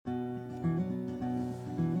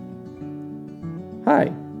Hi,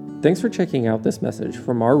 thanks for checking out this message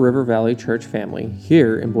from our River Valley Church family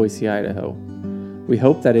here in Boise, Idaho. We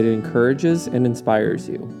hope that it encourages and inspires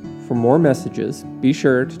you. For more messages, be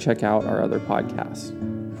sure to check out our other podcasts.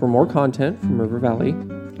 For more content from River Valley,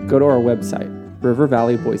 go to our website,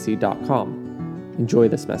 rivervalleyboise.com. Enjoy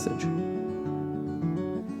this message.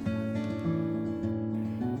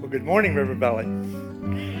 Well, good morning, River Valley.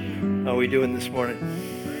 How are we doing this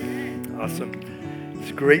morning? Awesome.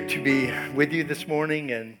 It's great to be with you this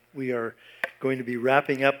morning, and we are going to be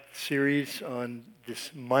wrapping up the series on this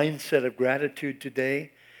mindset of gratitude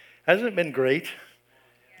today. Hasn't it been great?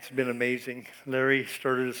 It's been amazing. Larry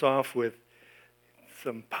started us off with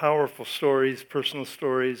some powerful stories, personal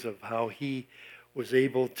stories of how he was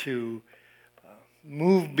able to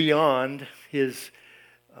move beyond his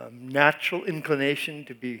natural inclination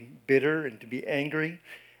to be bitter and to be angry.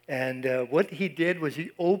 And what he did was he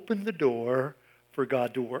opened the door for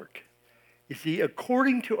God to work. You see,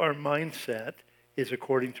 according to our mindset is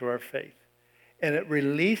according to our faith. And it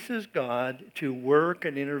releases God to work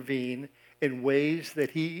and intervene in ways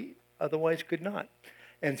that he otherwise could not.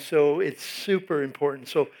 And so it's super important.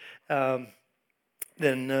 So then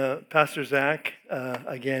Pastor Zach,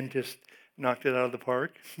 again, just knocked it out of the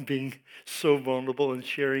park, being so vulnerable and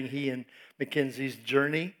sharing he and Mackenzie's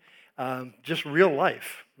journey. Just real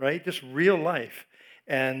life, right? Just real life.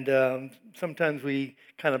 And sometimes we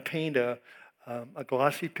kind of paint a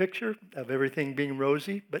glossy picture of everything being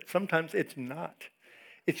rosy, but sometimes it's not.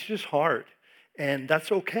 It's just hard. And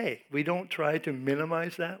that's okay. We don't try to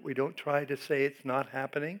minimize that. We don't try to say it's not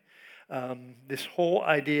happening. This whole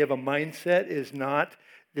idea of a mindset is not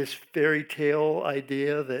this fairy tale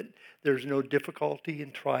idea that there's no difficulty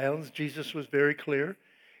in trials. Jesus was very clear.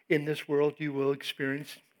 In this world, you will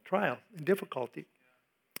experience trial and difficulty.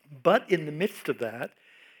 But in the midst of that,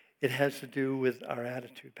 it has to do with our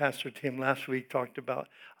attitude. Pastor Tim last week talked about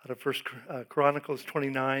out of First Chronicles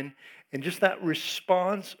 29, and just that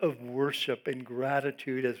response of worship and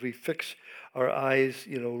gratitude as we fix our eyes,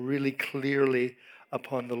 really clearly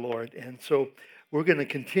upon the Lord. And so we're going to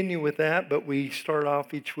continue with that, but we start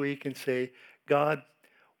off each week and say, God,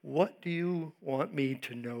 what do you want me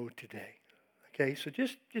to know today? Okay, so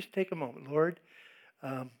just take a moment. Lord,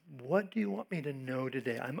 what do you want me to know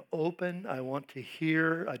today? I'm open. I want to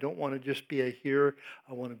hear. I don't want to just be a hearer.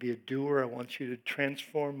 I want to be a doer. I want you to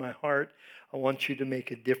transform my heart. I want you to make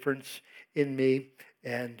a difference in me.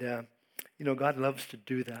 And, God loves to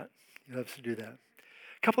do that. He loves to do that.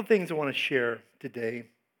 A couple of things I want to share today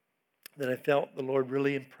that I felt the Lord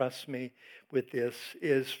really impressed me with this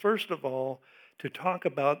is, first of all, to talk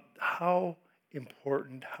about how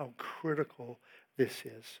important, how critical this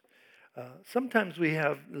is. Sometimes we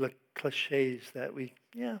have the cliches that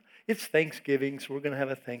it's Thanksgiving, so we're going to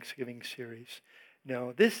have a Thanksgiving series.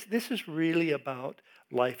 No, this is really about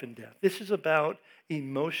life and death. This is about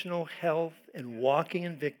emotional health and walking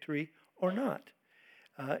in victory or not.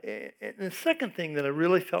 And the second thing that I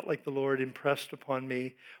really felt like the Lord impressed upon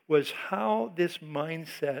me was how this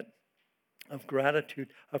mindset of gratitude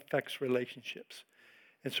affects relationships.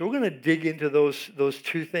 And so we're going to dig into those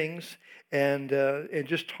two things and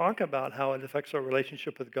just talk about how it affects our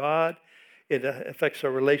relationship with God, it affects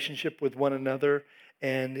our relationship with one another,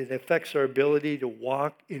 and it affects our ability to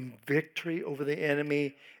walk in victory over the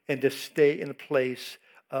enemy and to stay in a place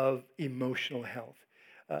of emotional health.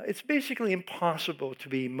 It's basically impossible to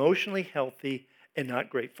be emotionally healthy and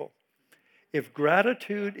not grateful. If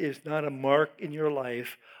gratitude is not a mark in your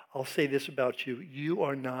life, I'll say this about you: you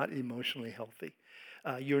are not emotionally healthy.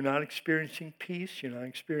 You're not experiencing peace. You're not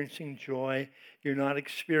experiencing joy. You're not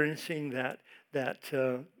experiencing that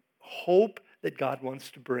hope that God wants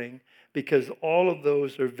to bring, because all of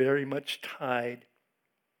those are very much tied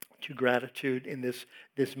to gratitude in this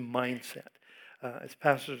mindset. As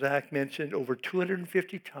Pastor Zach mentioned, over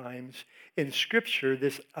 250 times in Scripture,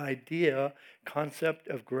 this concept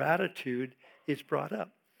of gratitude is brought up.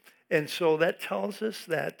 And so that tells us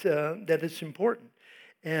that it's important.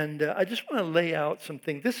 And I just want to lay out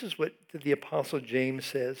something. This is what the Apostle James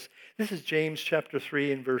says. This is James chapter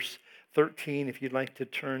 3 and verse 13. If you'd like to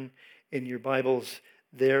turn in your Bibles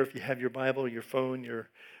there, if you have your Bible, your phone, your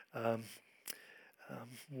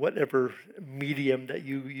whatever medium that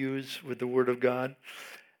you use with the Word of God.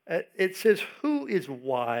 It says, "Who is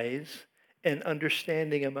wise and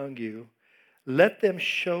understanding among you? Let them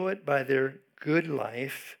show it by their good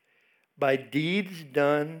life, by deeds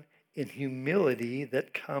done in humility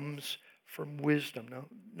that comes from wisdom." Now,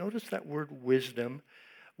 notice that word wisdom.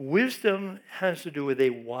 Wisdom has to do with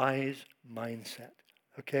a wise mindset,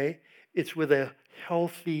 okay? It's with a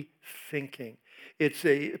healthy thinking. It's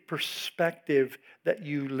a perspective that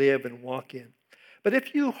you live and walk in. But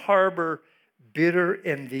if you harbor bitter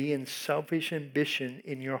envy and selfish ambition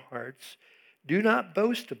in your hearts, do not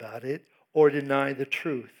boast about it or deny the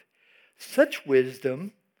truth. Such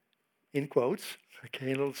wisdom, in quotes,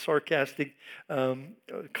 okay, a little sarcastic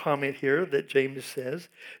comment here that James says,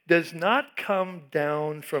 does not come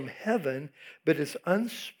down from heaven, but is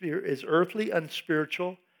earthly,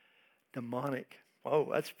 unspiritual, demonic. Oh,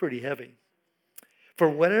 that's pretty heavy. For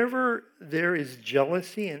whenever there is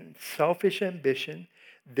jealousy and selfish ambition,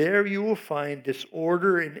 there you will find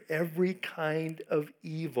disorder and every kind of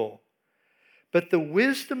evil. But the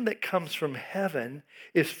wisdom that comes from heaven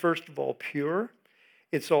is first of all pure.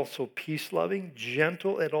 It's also peace-loving,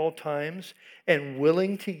 gentle at all times, and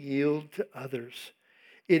willing to yield to others.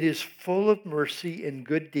 It is full of mercy and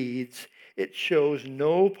good deeds. It shows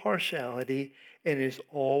no partiality and is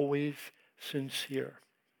always sincere.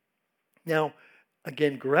 Now,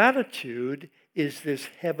 again, gratitude is this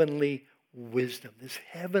heavenly wisdom, this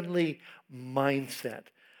heavenly mindset.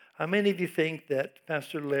 How many of you think that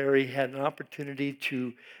Pastor Larry had an opportunity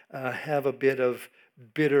to have a bit of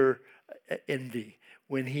bitter envy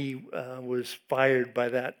when he was fired by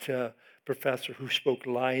that professor who spoke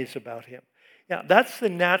lies about him? Yeah, that's the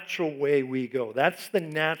natural way we go. That's the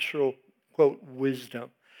natural, quote,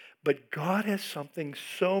 wisdom. But God has something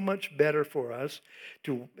so much better for us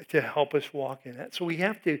to help us walk in that. So we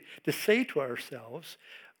have to say to ourselves,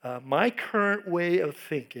 my current way of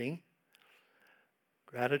thinking,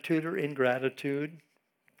 gratitude or ingratitude,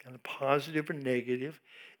 kind of positive or negative,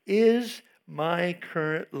 is my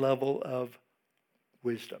current level of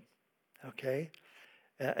wisdom. Okay?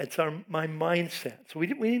 It's my mindset. So we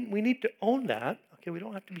need to own that. Okay, we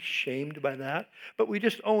don't have to be shamed by that, but we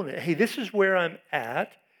just own it. Hey, this is where I'm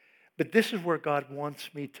at. But this is where God wants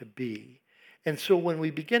me to be. And so when we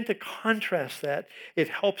begin to contrast that, it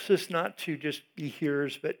helps us not to just be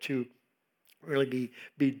hearers, but to really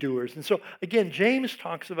be doers. And so again, James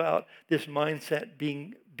talks about this mindset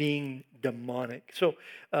being demonic. So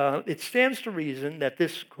it stands to reason that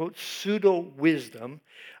this, quote, pseudo-wisdom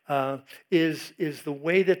is the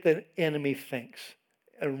way that the enemy thinks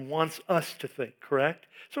and wants us to think, correct?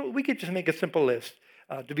 So we could just make a simple list.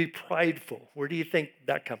 To be prideful, where do you think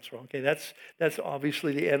that comes from? Okay, that's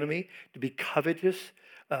obviously the enemy. To be covetous,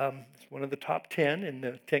 it's one of the top 10 in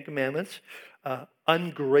the 10 Commandments.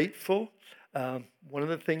 Ungrateful, one of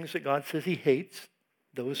the things that God says he hates,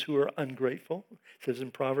 those who are ungrateful, it says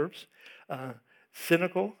in Proverbs.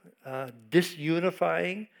 Cynical,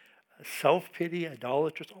 disunifying, self-pity,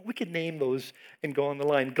 idolatrous. Oh, we could name those and go on the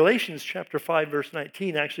line. Galatians chapter 5, verse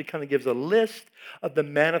 19 actually kind of gives a list of the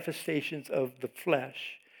manifestations of the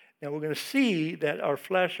flesh. Now we're going to see that our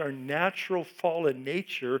flesh, our natural fallen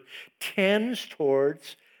nature, tends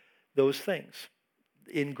towards those things.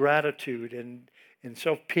 Ingratitude and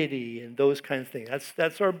self-pity and those kinds of things.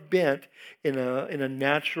 That's our bent in a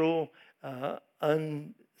natural,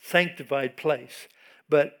 unsanctified place.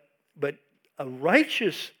 But a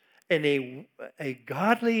righteous and a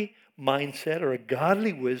godly mindset or a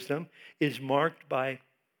godly wisdom is marked by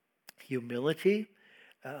humility,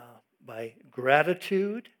 by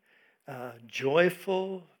gratitude,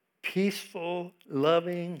 joyful, peaceful,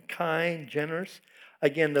 loving, kind, generous.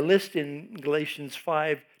 Again, the list in Galatians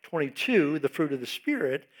 5:22, the fruit of the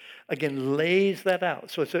Spirit, again lays that out.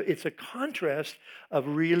 So it's a contrast of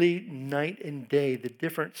really night and day, the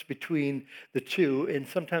difference between the two. And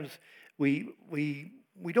sometimes we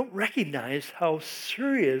don't recognize how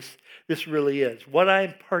serious this really is. What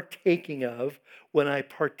I'm partaking of when I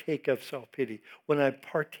partake of self-pity, when I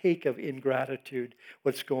partake of ingratitude,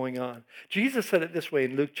 what's going on. Jesus said it this way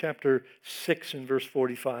in Luke chapter 6 and verse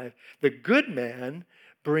 45. The good man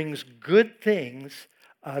brings good things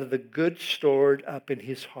out of the good stored up in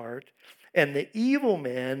his heart, and the evil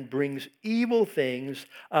man brings evil things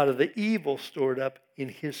out of the evil stored up in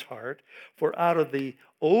his heart. For out of the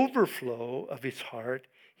overflow of his heart,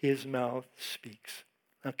 his mouth speaks.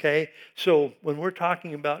 Okay? So when we're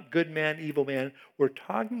talking about good man, evil man, we're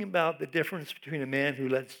talking about the difference between a man who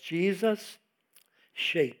lets Jesus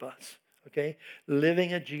shape us. Okay?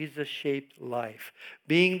 Living a Jesus-shaped life.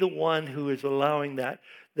 Being the one who is allowing that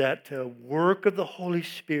work of the Holy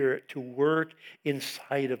Spirit to work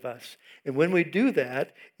inside of us. And when we do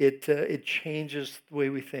that, it changes the way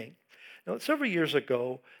we think. Now, several years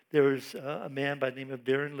ago, there was a man by the name of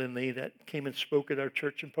Darren Lindley that came and spoke at our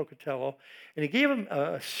church in Pocatello. And he gave him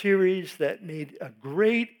a series that made a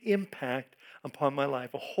great impact upon my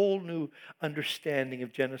life, a whole new understanding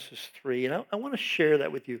of Genesis 3. And I want to share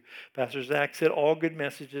that with you. Pastor Zach said all good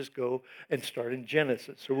messages go and start in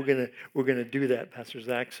Genesis. So we're gonna do that, Pastor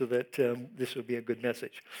Zach, so that this will be a good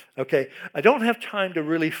message. Okay, I don't have time to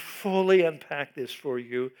really fully unpack this for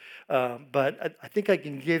you, but I think I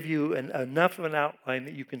can give you enough of an outline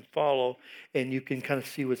that you can follow and you can kind of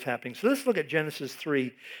see what's happening. So let's look at Genesis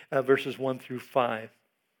 3, verses 1 through 5.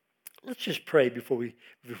 Let's just pray before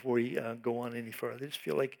we go on any further. I just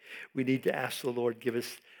feel like we need to ask the Lord, give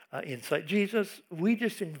us insight. Jesus, we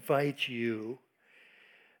just invite you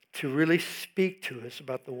to really speak to us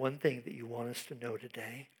about the one thing that you want us to know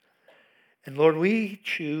today. And Lord, we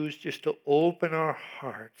choose just to open our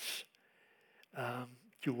hearts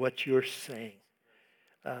to what you're saying.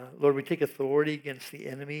 Lord, we take authority against the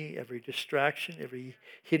enemy, every distraction, every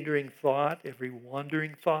hindering thought, every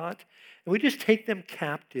wandering thought. And we just take them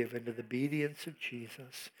captive into the obedience of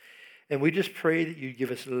Jesus. And we just pray that you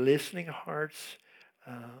give us listening hearts,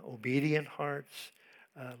 obedient hearts,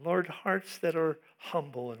 Lord, hearts that are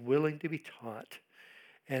humble and willing to be taught.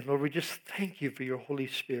 And Lord, we just thank you for your Holy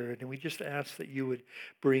Spirit. And we just ask that you would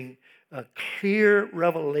bring a clear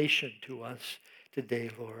revelation to us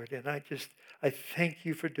today, Lord. And I thank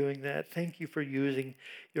you for doing that. Thank you for using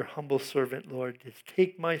your humble servant, Lord, to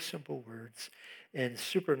take my simple words and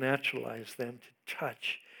supernaturalize them to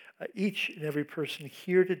touch each and every person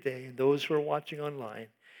here today and those who are watching online.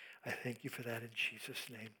 I thank you for that in Jesus'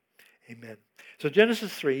 name. Amen. So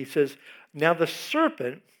Genesis 3 says, now the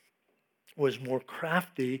serpent was more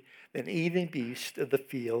crafty than any beast of the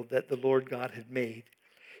field that the Lord God had made.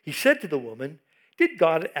 He said to the woman, did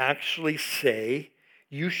God actually say,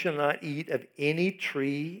 you shall not eat of any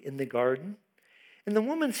tree in the garden? And the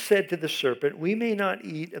woman said to the serpent, we may not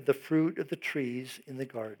eat of the fruit of the trees in the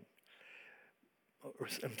garden.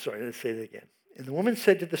 I'm sorry, let's say that again. And the woman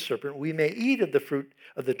said to the serpent, we may eat of the fruit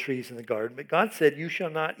of the trees in the garden, but God said, you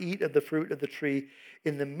shall not eat of the fruit of the tree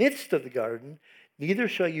in the midst of the garden, neither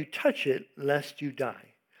shall you touch it, lest you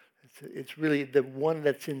die. It's really the one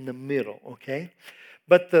that's in the middle, okay?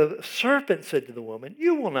 But the serpent said to the woman,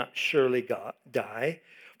 you will not surely die,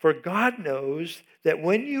 for God knows that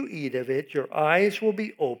when you eat of it, your eyes will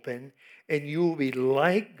be open, and you will be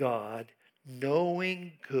like God,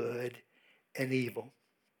 knowing good and evil.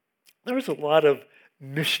 There was a lot of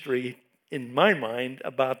mystery in my mind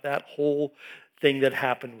about that whole thing that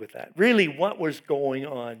happened with that. Really, what was going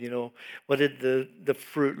on? You know, what did the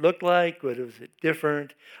fruit look like? What was it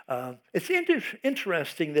different? It's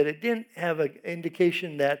interesting that it didn't have an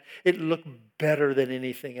indication that it looked better than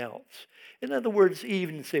anything else. In other words,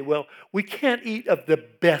 even say, well, we can't eat of the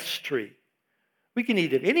best tree. We can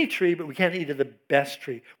eat of any tree, but we can't eat of the best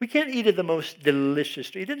tree. We can't eat of the most delicious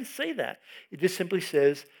tree. It didn't say that. It just simply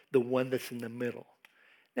says the one that's in the middle.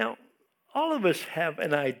 Now, all of us have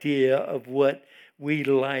an idea of what we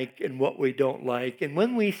like and what we don't like. And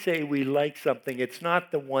when we say we like something, it's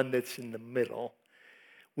not the one that's in the middle.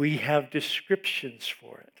 We have descriptions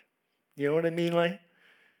for it. You know what I mean? Like,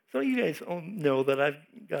 so you guys all know that I've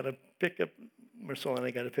got a pickup, Marcel and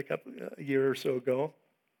I got a pickup a year or so ago.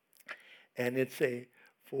 And it's a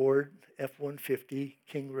Ford F-150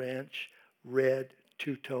 King Ranch, red,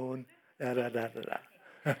 two-tone, da-da-da-da-da.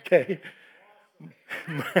 Okay?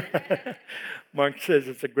 Mark says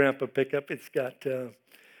it's a grandpa pickup. It's got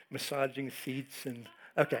massaging seats and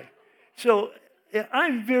okay. So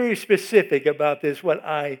I'm very specific about this, what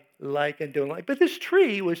I like and don't like. But this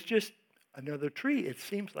tree was just another tree, it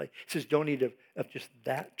seems like. It says don't eat of just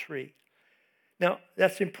that tree. Now,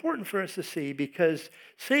 that's important for us to see because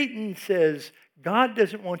Satan says God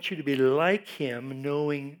doesn't want you to be like him,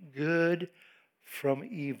 knowing good from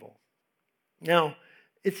evil. Now,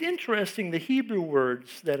 it's interesting, the Hebrew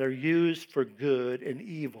words that are used for good and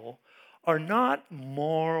evil are not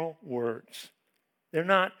moral words. They're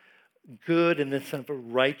not good in the sense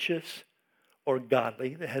of righteous or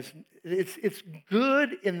godly. It's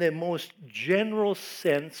good in the most general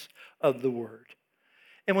sense of the word.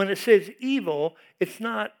 And when it says evil, it's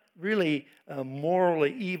not really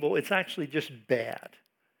morally evil. It's actually just bad.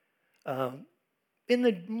 In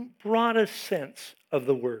the broadest sense of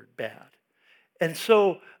the word, bad. And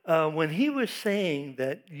so when he was saying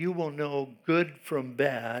that you will know good from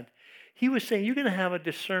bad, he was saying you're going to have a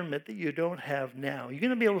discernment that you don't have now. You're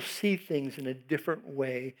going to be able to see things in a different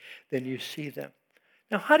way than you see them.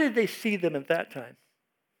 Now, how did they see them at that time?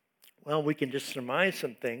 Well, we can just surmise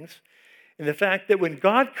some things. And the fact that when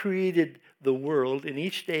God created the world, in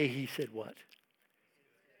each day he said what?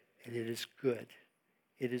 And it is good.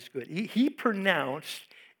 It is good. He pronounced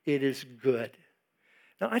it is good.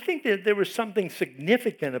 Now, I think that there was something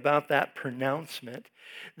significant about that pronouncement,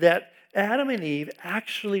 that Adam and Eve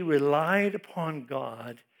actually relied upon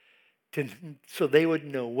God so they would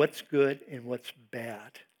know what's good and what's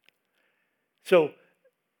bad. So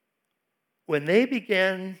when they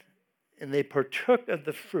began and they partook of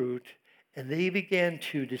the fruit and they began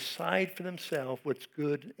to decide for themselves what's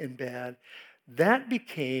good and bad, that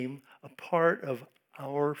became a part of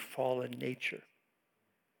our fallen nature.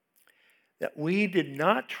 That we did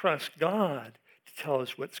not trust God to tell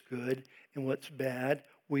us what's good and what's bad.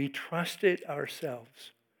 We trusted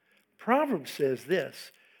ourselves. Proverbs says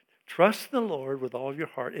this, trust the Lord with all your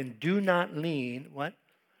heart and do not lean, what?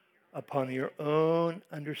 Upon your own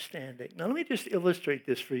understanding. Now let me just illustrate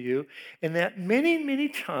this for you, in that many, many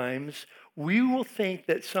times we will think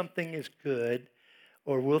that something is good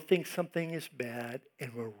or we'll think something is bad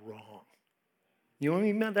and we're wrong. You know what I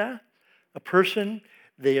mean by that? A person,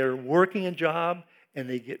 they are working a job and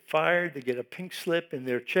they get fired, they get a pink slip in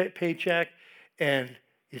their paycheck, and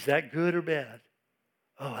is that good or bad?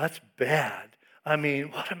 Oh, that's bad. I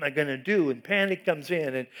mean, what am I going to do? And panic comes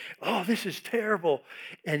in and, oh, this is terrible.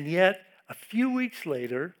 And yet, a few weeks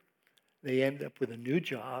later, they end up with a new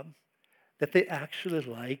job that they actually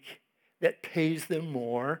like, that pays them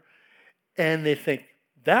more, and they think,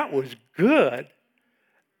 that was good.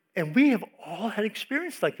 And we have all had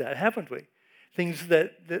experience like that, haven't we? Things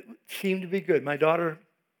that seem to be good. My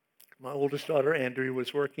oldest daughter, Andrea,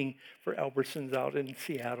 was working for Albertsons out in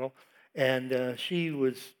Seattle, and she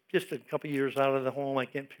was just a couple years out of the home. I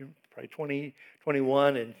can't, probably 20,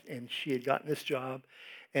 21, and she had gotten this job.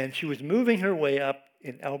 And she was moving her way up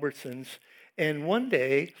in Albertsons. And one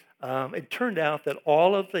day, it turned out that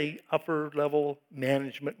all of the upper level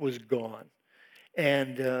management was gone.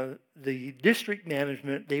 And the district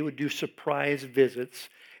management, they would do surprise visits,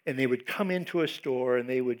 and they would come into a store and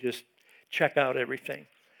they would just check out everything.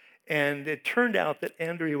 And it turned out that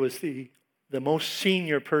Andrea was the most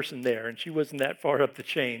senior person there, and she wasn't that far up the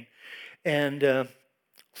chain. And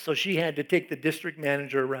so she had to take the district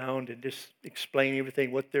manager around and just explain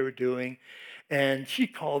everything, what they were doing. And she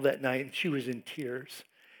called that night, and she was in tears.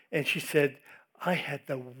 And she said, I had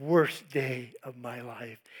the worst day of my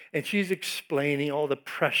life. And she's explaining all the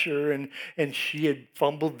pressure, and she had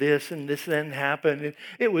fumbled this, and this then happened. And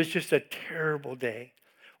it was just a terrible day.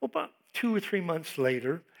 Well, about 2 or 3 months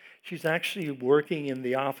later, she's actually working in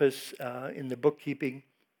the office in the bookkeeping,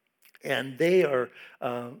 and they are,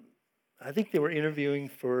 I think they were interviewing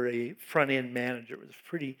for a front-end manager. It was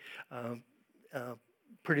a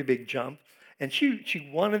pretty big jump. And she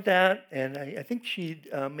wanted that, and I think she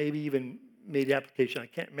maybe even made the application. I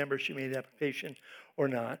can't remember if she made the application or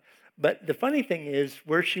not. But the funny thing is,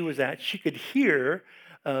 where she was at, she could hear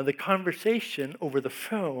the conversation over the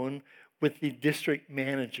phone with the district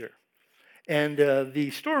manager. And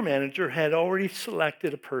the store manager had already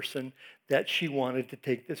selected a person that she wanted to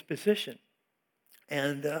take this position.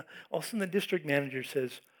 And all of a sudden the district manager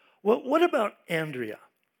says, well, what about Andrea?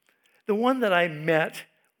 The one that I met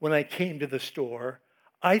when I came to the store,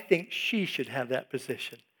 I think she should have that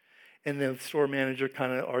position. And the store manager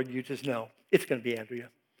kind of argued, says, no, it's going to be Andrea.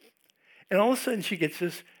 And all of a sudden she gets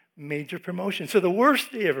this major promotion. So the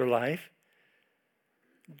worst day of her life,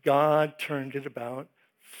 God turned it about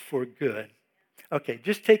for good. Okay,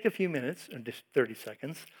 just take a few minutes, or just 30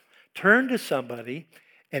 seconds. Turn to somebody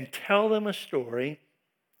and tell them a story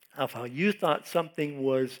of how you thought something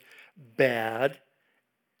was bad,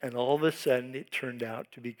 and all of a sudden it turned out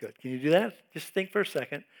to be good. Can you do that? Just think for a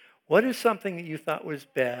second. What is something that you thought was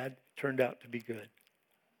bad turned out to be good?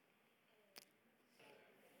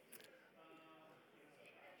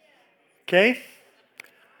 Okay?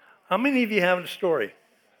 How many of you have a story?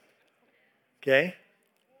 Okay?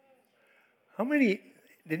 How many,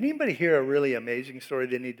 did anybody hear a really amazing story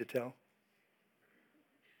they need to tell?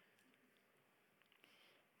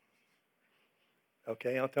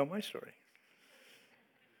 Okay, I'll tell my story.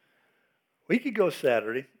 A week ago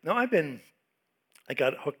Saturday, now I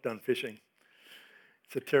got hooked on fishing.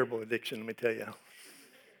 It's a terrible addiction, let me tell you.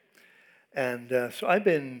 And so I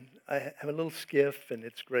have a little skiff, and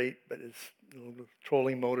it's great, but it's a little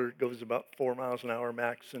trolling motor. It goes about 4 miles an hour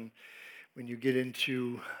max, and when you get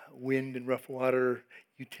into wind and rough water,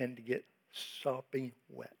 you tend to get sopping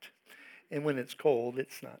wet. And when it's cold,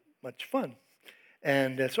 it's not much fun.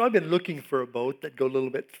 And so I've been looking for a boat that go a little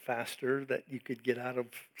bit faster, that you could get out of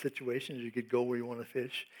situations, you could go where you want to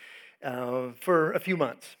fish, for a few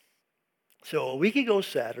months. So a week ago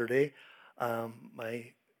Saturday, our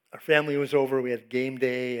family was over, we had game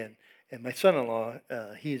day, and my son-in-law,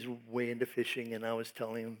 he's way into fishing, and I was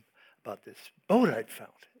telling him about this boat I'd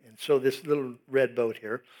found. And so this little red boat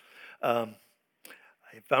here,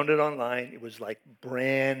 I found it online. It was like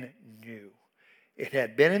brand new. It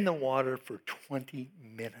had been in the water for 20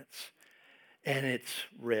 minutes. And it's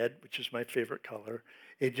red, which is my favorite color.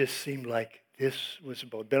 It just seemed like this was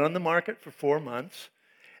about, been on the market for 4 months.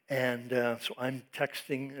 And so I'm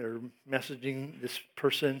texting or messaging this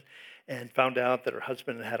person and found out that her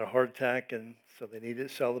husband had had a heart attack, and so they needed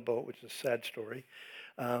to sell the boat, which is a sad story.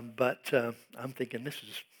 But I'm thinking this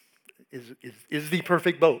is the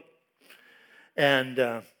perfect boat. And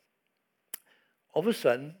all of a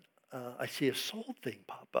sudden, I see a sold thing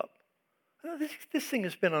pop up. This thing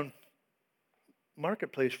has been on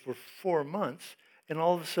Marketplace for 4 months, and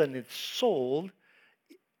all of a sudden it's sold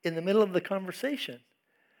in the middle of the conversation.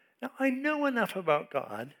 Now, I know enough about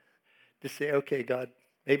God to say, okay, God,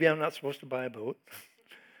 maybe I'm not supposed to buy a boat.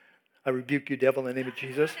 I rebuke you, devil, in the name of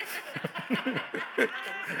Jesus.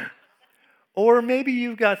 Or maybe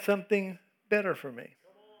you've got something better for me.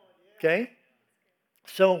 Okay?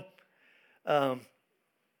 So 10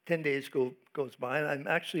 days goes by, and I'm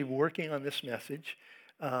actually working on this message.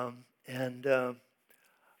 My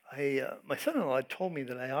son-in-law told me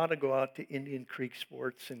that I ought to go out to Indian Creek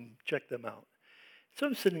Sports and check them out. So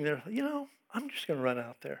I'm sitting there, I'm just going to run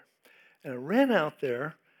out there. And I ran out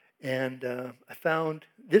there, and I found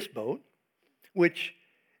this boat, which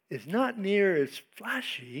is not near as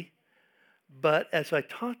flashy, but as I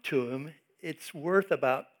talked to him, it's worth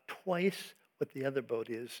about twice what the other boat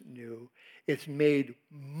is new. It's made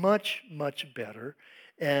much, much better,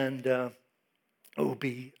 and it will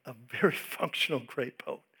be a very functional, great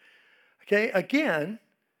boat. Okay, again,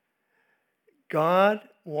 God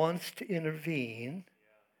wants to intervene,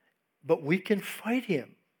 but we can fight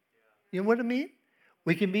him. You know what I mean?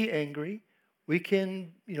 We can be angry. We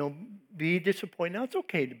can, be disappointed. Now, it's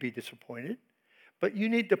okay to be disappointed, but you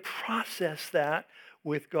need to process that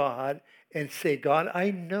with God and say, God,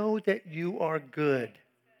 I know that you are good.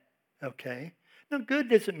 Okay? Now, good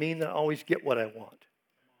doesn't mean that I always get what I want,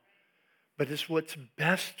 but it's what's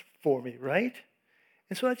best for me, right?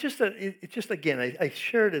 And so I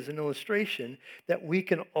share it as an illustration that we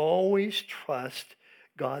can always trust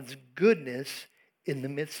God's goodness in the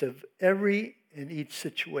midst of every and each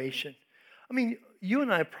situation. I mean, you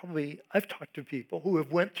and I've talked to people who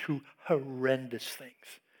have went through horrendous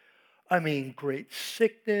things. I mean, great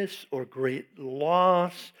sickness or great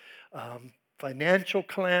loss, financial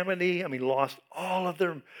calamity. I mean, lost all of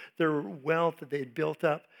their wealth that they'd built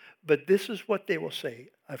up. But this is what they will say.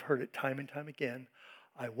 I've heard it time and time again.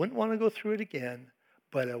 I wouldn't want to go through it again,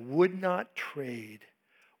 but I would not trade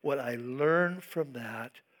what I learned from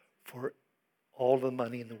that for all the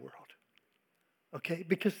money in the world. Okay?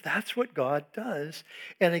 Because that's what God does.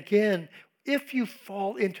 And again, if you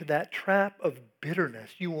fall into that trap of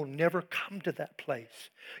bitterness, you will never come to that place.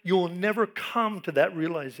 You will never come to that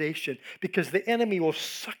realization because the enemy will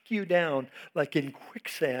suck you down like in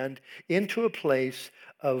quicksand into a place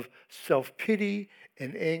of self-pity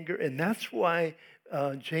and anger. And that's why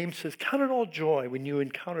James says, count it all joy when you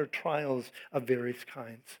encounter trials of various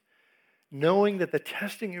kinds, knowing that the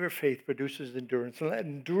testing of your faith produces endurance, and let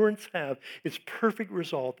endurance have its perfect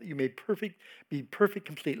result, that you may be perfect,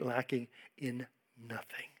 complete, lacking in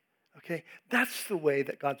nothing. Okay? That's the way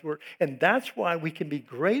that God's word, and that's why we can be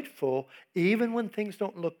grateful even when things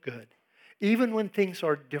don't look good, even when things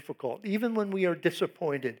are difficult, even when we are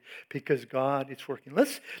disappointed, because God is working.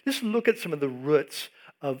 Let's look at some of the roots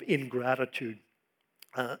of ingratitude.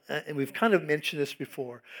 And we've kind of mentioned this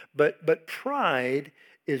before, but pride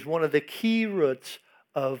is one of the key roots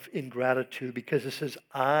of ingratitude because it says,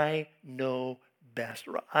 I know best,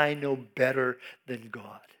 or I know better than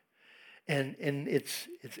God. And it's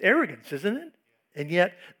arrogance, isn't it? And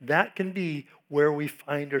yet that can be where we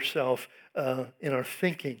find ourselves in our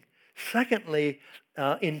thinking. Secondly,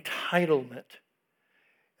 entitlement.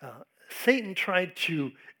 Satan tried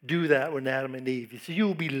to do that with Adam and Eve. He said, you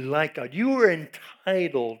will be like God. You are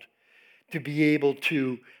entitled to be able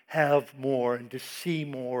to have more and to see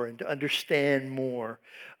more and to understand more.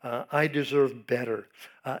 I deserve better.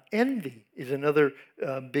 Envy is another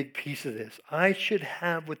big piece of this. I should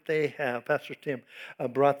have what they have. Pastor Tim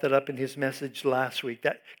brought that up in his message last week,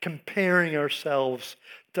 that comparing ourselves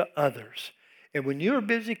to others. And when you're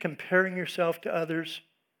busy comparing yourself to others,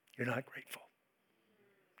 you're not grateful.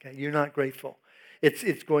 Okay, you're not grateful.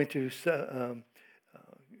 It's going to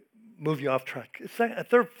move you off track.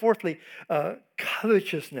 Fourthly,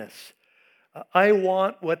 covetousness. I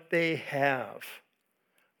want what they have.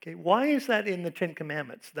 Okay, why is that in the Ten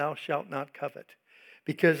Commandments? Thou shalt not covet.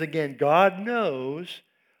 Because again, God knows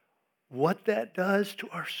what that does to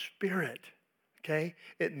our spirit. Okay,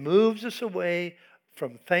 it moves us away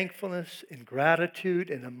from thankfulness and gratitude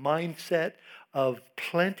and a mindset of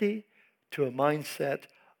plenty to a mindset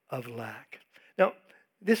of lack. Now,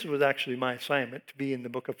 this was actually my assignment to be in the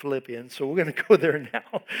book of Philippians, so we're going to go there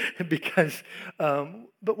now because,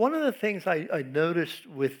 but one of the things I noticed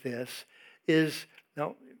with this is,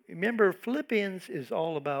 now remember, Philippians is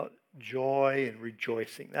all about joy and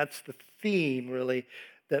rejoicing. That's the theme, really,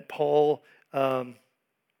 that Paul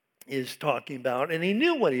is talking about. And he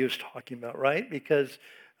knew what he was talking about, right? Because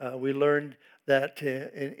we learned that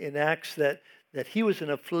in Acts that he was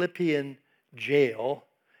in a Philippian jail.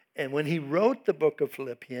 And when he wrote the book of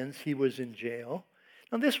Philippians, he was in jail.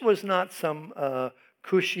 Now, this was not some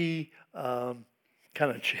cushy kind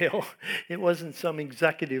of jail. It wasn't some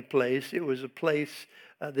executive place. It was a place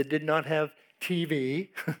that did not have TV.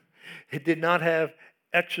 It did not have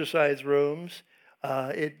exercise rooms.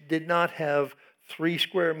 It did not have 3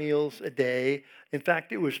 square meals a day. In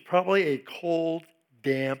fact, it was probably a cold,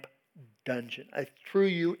 damp dungeon. I threw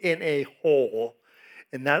you in a hole,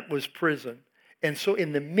 and that was prison. And so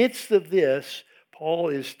in the midst of this, Paul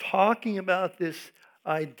is talking about this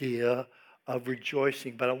idea of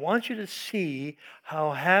rejoicing. But I want you to see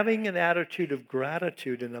how having an attitude of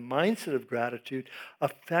gratitude and a mindset of gratitude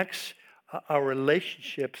affects our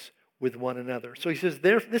relationships with one another. So he says,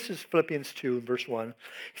 this is Philippians 2 in verse 1.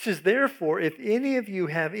 He says, therefore, if any of you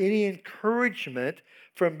have any encouragement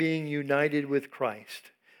from being united with Christ.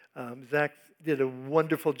 Zach did a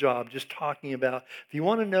wonderful job just talking about, if you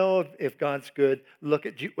want to know if God's good, look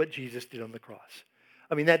at what Jesus did on the cross.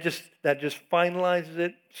 I mean, that just finalizes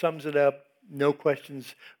it, sums it up, no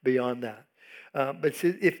questions beyond that. But it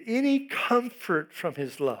says, if any comfort from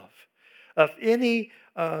his love, of any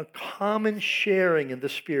common sharing in the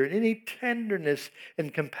Spirit, any tenderness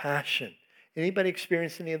and compassion. Anybody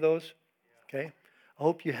experienced any of those? Okay, I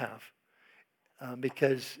hope you have.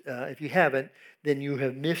 Because if you haven't, then you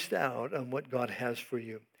have missed out on what God has for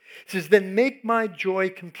you. It says, then make my joy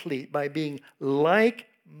complete by being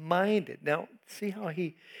like-minded. Now, see how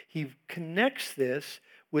he connects this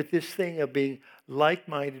with this thing of being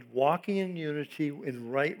like-minded, walking in unity, in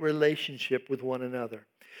right relationship with one another.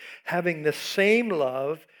 Having the same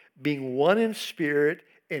love, being one in spirit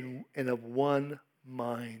and of one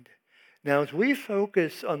mind. Now, as we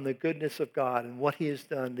focus on the goodness of God and what he has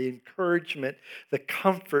done, the encouragement, the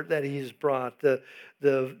comfort that he has brought, the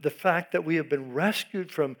fact that we have been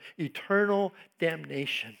rescued from eternal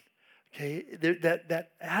damnation, okay,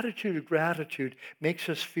 that attitude of gratitude makes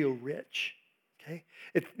us feel rich. Okay,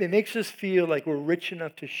 it makes us feel like we're rich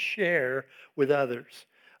enough to share with others.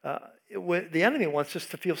 The enemy wants us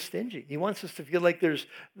to feel stingy. He wants us to feel like there's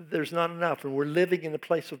not enough, and we're living in a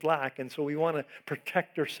place of lack, and so we want to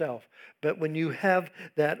protect ourselves. But when you have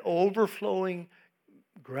that overflowing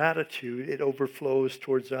gratitude, it overflows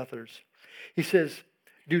towards others. He says,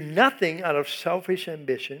 do nothing out of selfish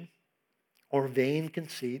ambition or vain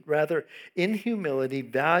conceit. Rather, in humility,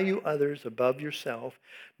 value others above yourself,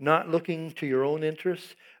 not looking to your own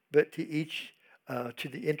interests, but to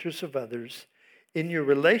the interests of others. In your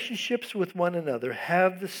relationships with one another,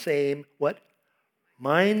 have the same, what?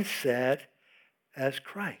 Mindset as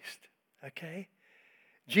Christ. Okay?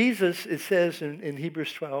 Jesus, it says in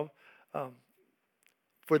Hebrews 12,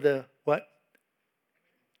 for the, what?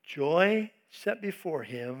 Joy set before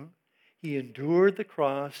him, he endured the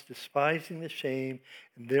cross, despising the shame,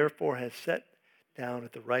 and therefore has sat down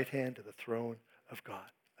at the right hand of the throne of God.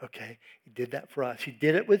 Okay? He did that for us. He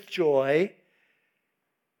did it with joy,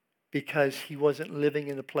 because he wasn't living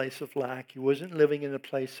in a place of lack. He wasn't living in a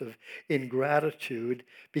place of ingratitude,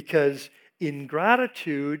 because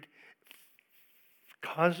ingratitude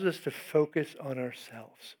causes us to focus on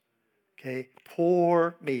ourselves. Okay?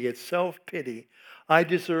 Poor me. It's self-pity. I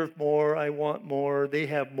deserve more. I want more. They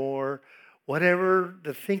have more. Whatever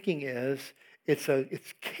the thinking is, it's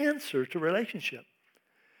cancer to relationship.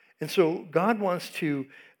 And so God wants to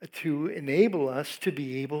enable us to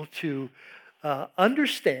be able to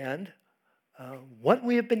understand what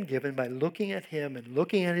we have been given by looking at him and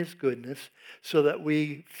looking at his goodness, so that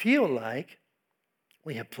we feel like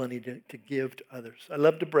we have plenty to give to others. I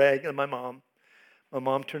love to brag on my mom. My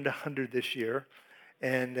mom turned 100 this year,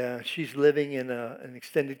 and she's living in an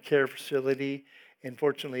extended care facility. And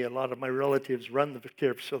fortunately, a lot of my relatives run the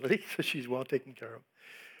care facility, so she's well taken care of.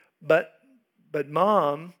 But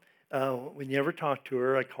Mom, we never talk to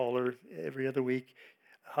her. I call her every other week.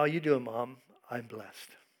 How you doing, Mom? I'm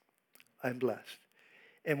blessed. I'm blessed.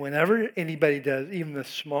 And whenever anybody does even the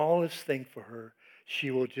smallest thing for her, she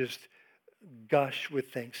will just gush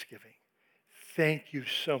with thanksgiving. Thank you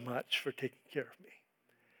so much for taking care of me.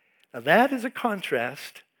 Now that is a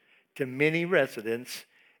contrast to many residents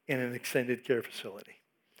in an extended care facility.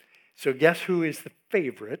 So guess who is the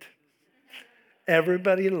favorite?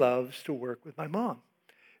 Everybody loves to work with my mom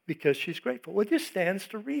because she's grateful. Well, it just stands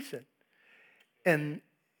to reason. And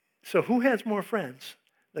so who has more friends,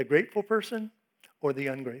 the grateful person or the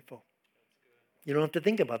ungrateful? You don't have to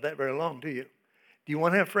think about that very long, do you? Do you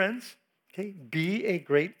want to have friends? Okay, be a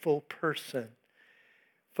grateful person.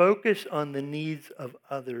 Focus on the needs of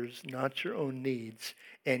others, not your own needs,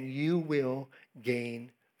 and you will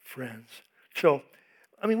gain friends. So,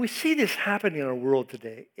 we see this happening in our world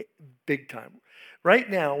today, big time. Right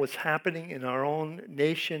now, what's happening in our own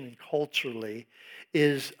nation and culturally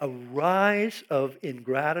is a rise of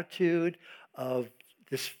ingratitude, of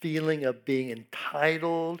this feeling of being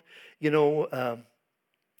entitled.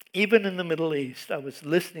 Even in the Middle East, I was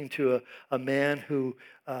listening to a man who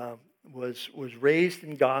was raised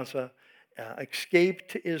in Gaza,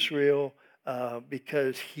 escaped to Israel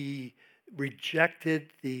because he rejected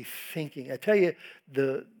the thinking. I tell you,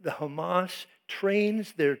 the Hamas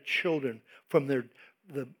trains their children from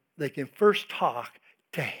they can first talk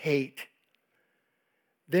to hate.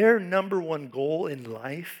 Their number one goal in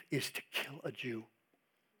life is to kill a Jew.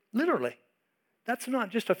 Literally. That's not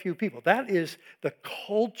just a few people. That is the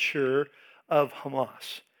culture of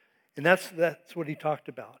Hamas. And that's what he talked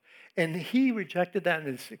about. And he rejected that, and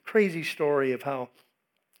it's a crazy story of how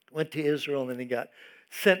he went to Israel and then he got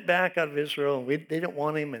sent back out of Israel. And they didn't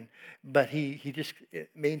want him, but he just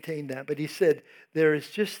maintained that. But he said there is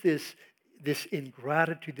just this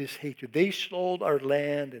ingratitude, this hatred. They sold our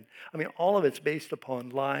land, and all of it's based upon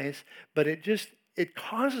lies, but it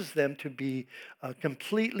causes them to be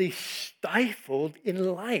completely stifled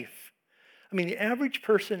in life. The average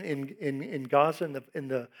person in Gaza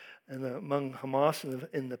among Hamas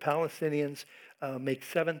and the Palestinians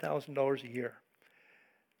makes $7,000 a year.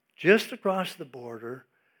 Just across the border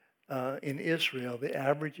in Israel, the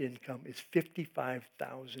average income is $55,000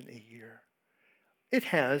 a year. It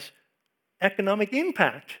has economic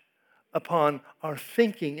impact upon our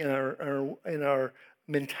thinking and our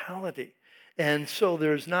mentality. And so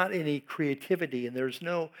there's not any creativity, and there's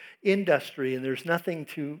no industry, and there's nothing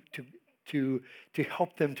to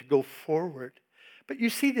help them to go forward. But you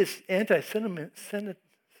see this anti-Semitism.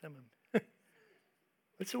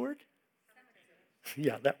 What's the word?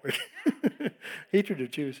 Yeah, that word. Hatred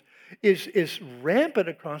of Jews is rampant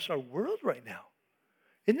across our world right now.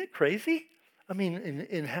 Isn't it crazy?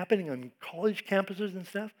 In happening on college campuses and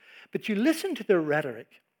stuff. But you listen to their rhetoric,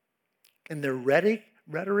 and their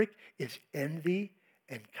rhetoric is envy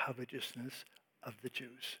and covetousness of the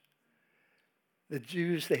Jews. The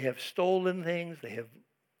Jews, they have stolen things, they have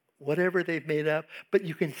whatever they've made up, but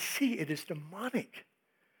you can see it is demonic.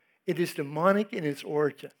 It is demonic in its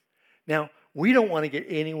origin. Now, we don't want to get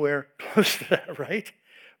anywhere close to that, right?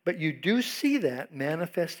 But you do see that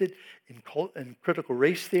manifested in critical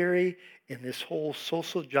race theory, in this whole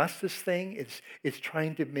social justice thing. It's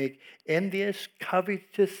trying to make envious,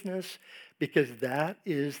 covetousness, because that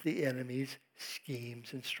is the enemy's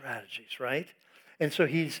schemes and strategies, right? And so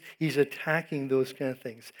he's attacking those kind of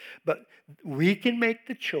things. But we can make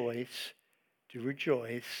the choice to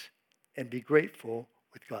rejoice and be grateful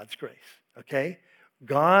with God's grace, okay?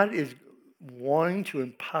 God is wanting to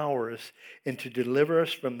empower us and to deliver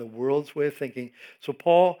us from the world's way of thinking. So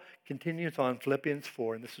Paul continues on Philippians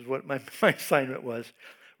 4, and this is what my assignment was.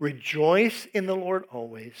 Rejoice in the Lord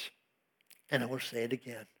always, and I will say it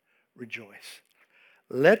again, rejoice.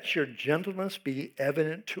 Let your gentleness be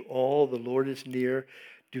evident to all. The Lord is near.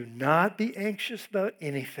 Do not be anxious about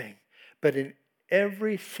anything, but in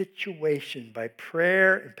every situation, by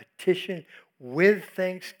prayer and petition, with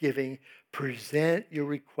thanksgiving, present your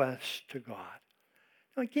requests to God.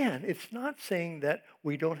 Now again, it's not saying that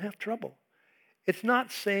we don't have trouble. It's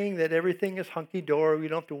not saying that everything is hunky-dory, we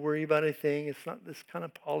don't have to worry about anything. It's not this kind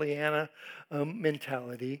of Pollyanna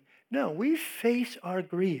mentality. No, we face our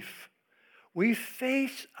grief. We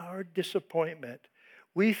face our disappointment.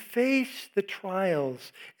 We face the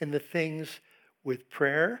trials and the things with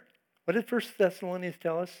prayer. What did 1 Thessalonians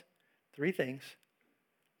tell us? 3 things.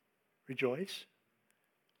 Rejoice.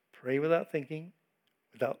 Pray without thinking,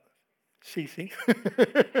 without ceasing.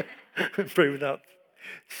 Pray without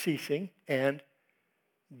ceasing. And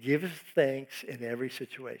give thanks in every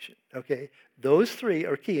situation. Okay? Those 3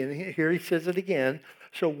 are key. And here he says it again.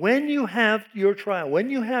 So when you have your trial, when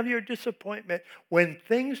you have your disappointment, when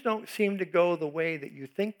things don't seem to go the way that you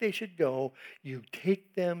think they should go, you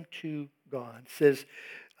take them to God. It says,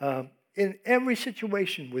 in every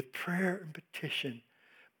situation with prayer and petition,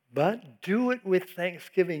 but do it with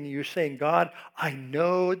thanksgiving. You're saying, God, I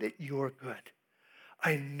know that you are good.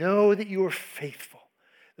 I know that you are faithful.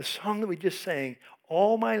 The song that we just sang,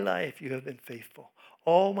 all my life you have been faithful.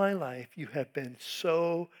 All my life you have been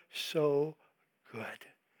so, so good.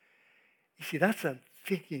 You see, that's a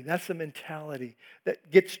thinking, that's a mentality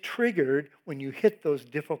that gets triggered when you hit those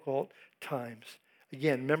difficult times.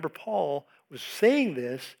 Again, remember Paul was saying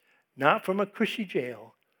this not from a cushy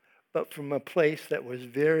jail, but from a place that was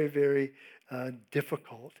very, very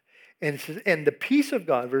difficult. And it says, and the peace of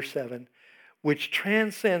God, verse 7, which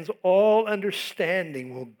transcends all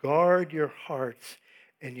understanding, will guard your hearts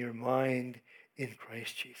and your mind in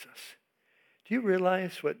Christ Jesus. Do you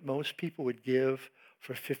realize what most people would give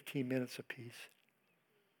for 15 minutes of peace?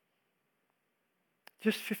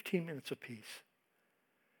 Just 15 minutes of peace.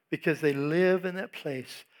 Because they live in that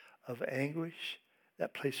place of anguish,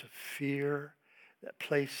 that place of fear, that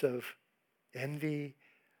place of envy,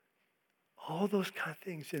 all those kind of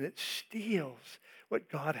things, and it steals what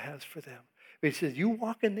God has for them. But he says, you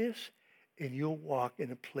walk in this, and you'll walk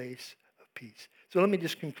in a place of peace. So let me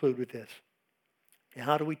just conclude with this. And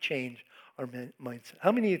how do we change our mindset?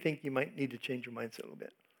 How many of you think you might need to change your mindset a little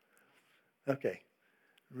bit? Okay.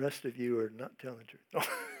 The rest of you are not telling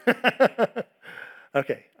the truth.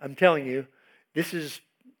 Okay, I'm telling you, this is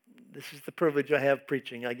the privilege I have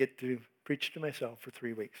preaching. I get to preach to myself for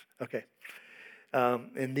 3 weeks. Okay.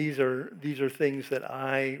 And these are things that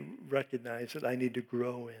I recognize that I need to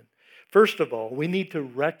grow in. First of all, we need to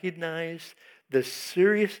recognize the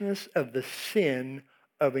seriousness of the sin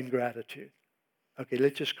of ingratitude. Okay,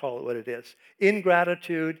 let's just call it what it is.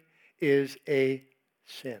 Ingratitude is a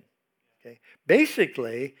sin. Okay?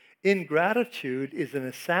 Basically, ingratitude is an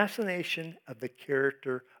assassination of the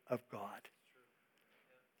character of God.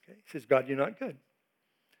 Okay? He says, God, you're not good.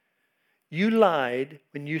 You lied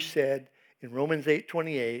when you said in Romans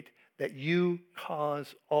 8:28 that you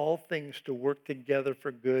cause all things to work together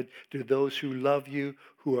for good to those who love you,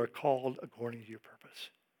 who are called according to your purpose.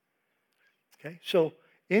 Okay? So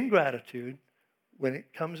ingratitude, when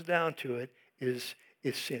it comes down to it, is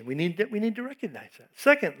sin. We need to recognize that.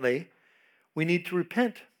 Secondly, we need to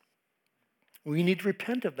repent. We need to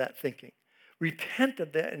repent of that thinking. Repent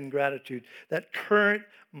of that ingratitude, that current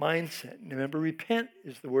mindset. And remember, repent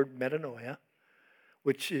is the word metanoia,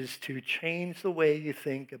 which is to change the way you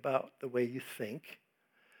think about the way you think.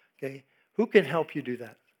 Okay? Who can help you do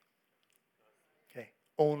that? Okay,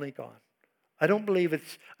 only God. I don't believe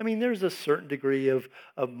there's a certain degree of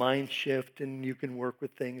mind shift and you can work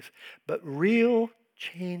with things, but real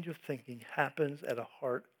change of thinking happens at a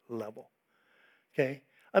heart level. Okay?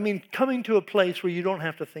 Coming to a place where you don't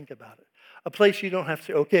have to think about it. A place you don't have to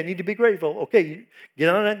say, okay, I need to be grateful. Okay, get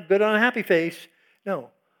on a happy face. No,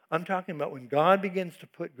 I'm talking about when God begins to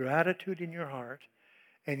put gratitude in your heart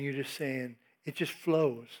and you're just saying, it just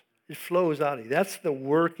flows. It flows out of you. That's the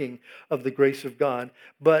working of the grace of God.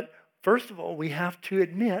 But first of all, we have to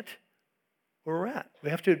admit where we're at. We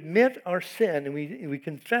have to admit our sin, and we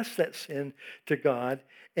confess that sin to God,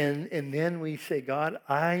 and then we say, God,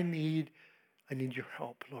 I need your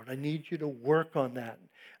help, Lord. I need you to work on that.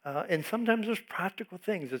 And sometimes there's practical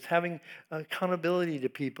things. It's having accountability to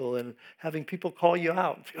people and having people call you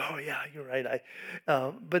out and say, oh, yeah, you're right.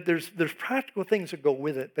 But there's practical things that go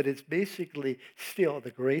with it, but it's basically still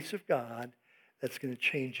the grace of God that's going to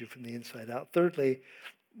change you from the inside out. Thirdly,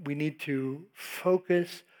 we need to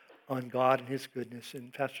focus on God and his goodness.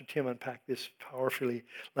 And Pastor Tim unpacked this powerfully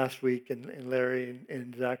last week, and Larry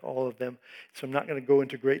and Zach, all of them. So I'm not going to go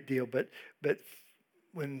into a great deal, but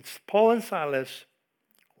when Paul and Silas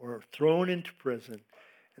were thrown into prison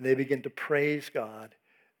and they began to praise God,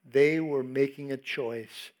 they were making a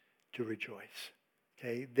choice to rejoice.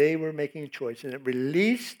 Okay? They were making a choice, and it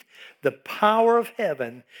released the power of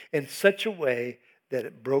heaven in such a way that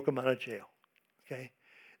it broke them out of jail. Okay?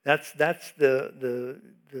 That's the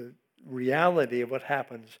reality of what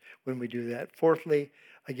happens when we do that. Fourthly,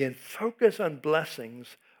 again, focus on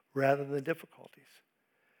blessings rather than difficulties.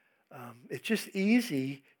 It's just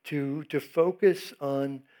easy to focus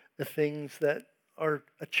on the things that are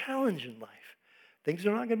a challenge in life. Things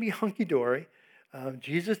are not going to be hunky-dory.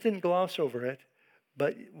 Jesus didn't gloss over it,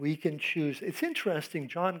 but we can choose. It's interesting,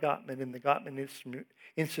 John Gottman in the Gottman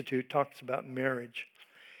Institute talks about marriage.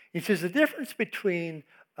 He says the difference between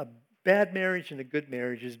a bad marriage and a good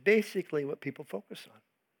marriage is basically what people focus on.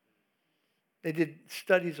 They did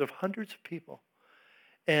studies of hundreds of people.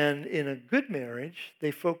 And in a good marriage,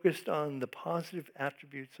 they focused on the positive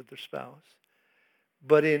attributes of their spouse.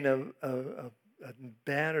 But in a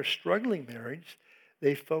bad or struggling marriage,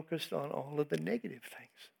 they focused on all of the negative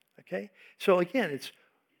things. Okay? So again, it's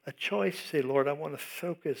a choice to say, Lord, I want to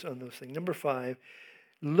focus on those things. Number 5,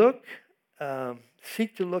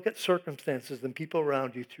 seek to look at circumstances and people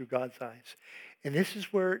around you through God's eyes. And this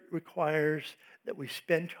is where it requires that we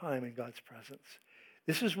spend time in God's presence.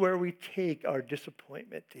 This is where we take our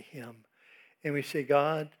disappointment to him and we say,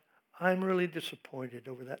 God, I'm really disappointed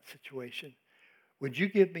over that situation. Would you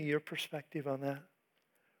give me your perspective on that?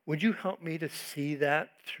 Would you help me to see that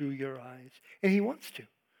through your eyes? And he wants to.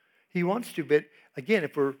 He wants to. But again,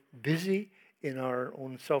 if we're busy in our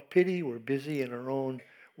own self-pity, we're busy in our own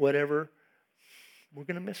whatever, we're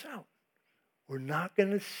going to miss out. We're not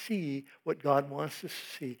going to see what God wants us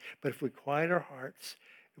to see. But if we quiet our hearts,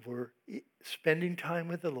 if we're spending time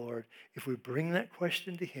with the Lord, if we bring that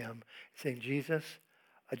question to him, saying, Jesus,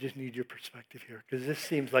 I just need your perspective here, because this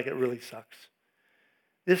seems like it really sucks.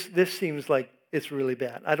 This seems like it's really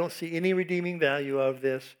bad. I don't see any redeeming value of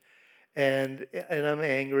this, and I'm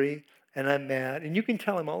angry, and I'm mad. And you can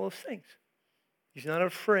tell him all those things. He's not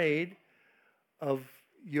afraid of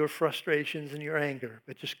your frustrations and your anger,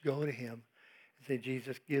 but just go to him and say,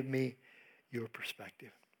 Jesus, give me your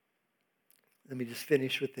perspective. Let me just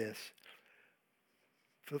finish with this.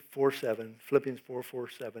 4:7, Philippians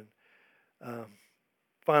 4:7.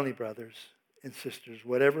 Finally, brothers and sisters,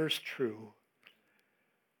 whatever is true,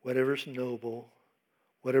 whatever is noble,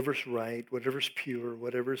 whatever is right, whatever is pure,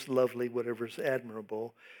 whatever is lovely, whatever is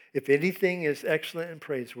admirable, if anything is excellent and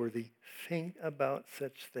praiseworthy, think about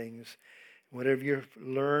such things. Whatever you've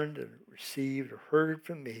learned and received or heard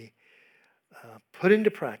from me, put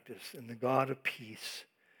into practice, and the God of peace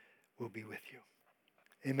will be with you.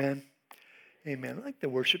 Amen. Amen. I'd like the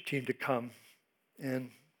worship team to come.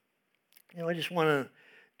 And, I just want to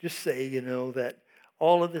just say, that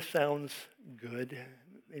all of this sounds good.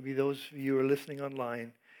 Maybe those of you who are listening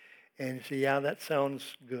online and say, yeah, that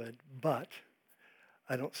sounds good, but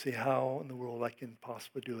I don't see how in the world I can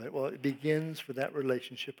possibly do it. Well, it begins with that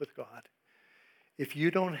relationship with God. If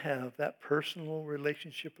you don't have that personal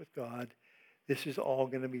relationship with God, this is all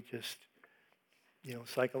going to be just,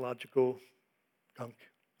 psychological gunk,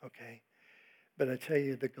 okay? But I tell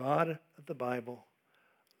you, the God of the Bible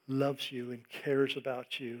loves you and cares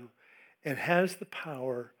about you and has the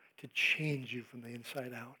power to change you from the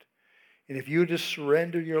inside out. And if you just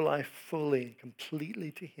surrender your life fully and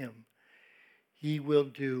completely to him, he will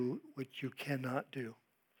do what you cannot do.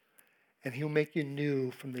 And he'll make you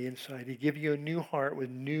new from the inside. He'll give you a new heart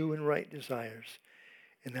with new and right desires.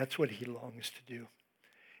 And that's what he longs to do.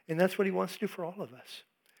 And that's what he wants to do for all of us.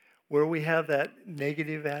 Where we have that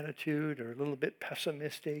negative attitude or a little bit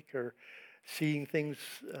pessimistic or seeing things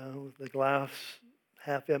with the glass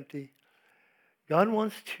half empty, God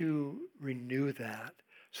wants to renew that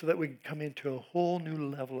so that we can come into a whole new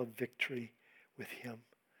level of victory with him.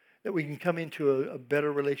 That we can come into a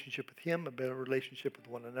better relationship with him, a better relationship with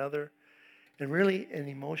one another, and really an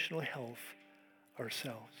emotional health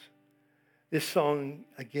ourselves. This song,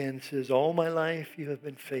 again, says, all my life you have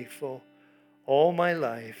been faithful. All my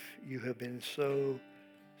life you have been so,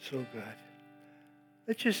 so good.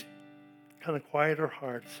 Let's just kind of quiet our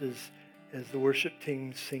hearts as the worship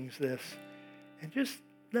team sings this. And just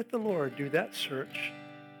let the Lord do that search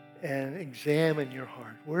and examine your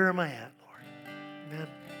heart. Where am I at, Lord? Amen.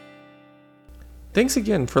 Thanks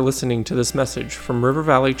again for listening to this message from River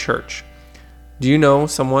Valley Church. Do you know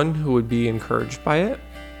someone who would be encouraged by it?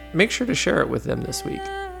 Make sure to share it with them this week.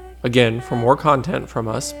 Again, for more content from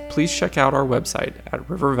us, please check out our website at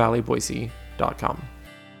rivervalleyboise.com.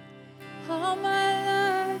 All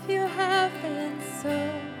my life you have been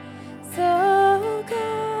so, so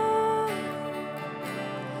good.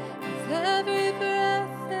 With every breath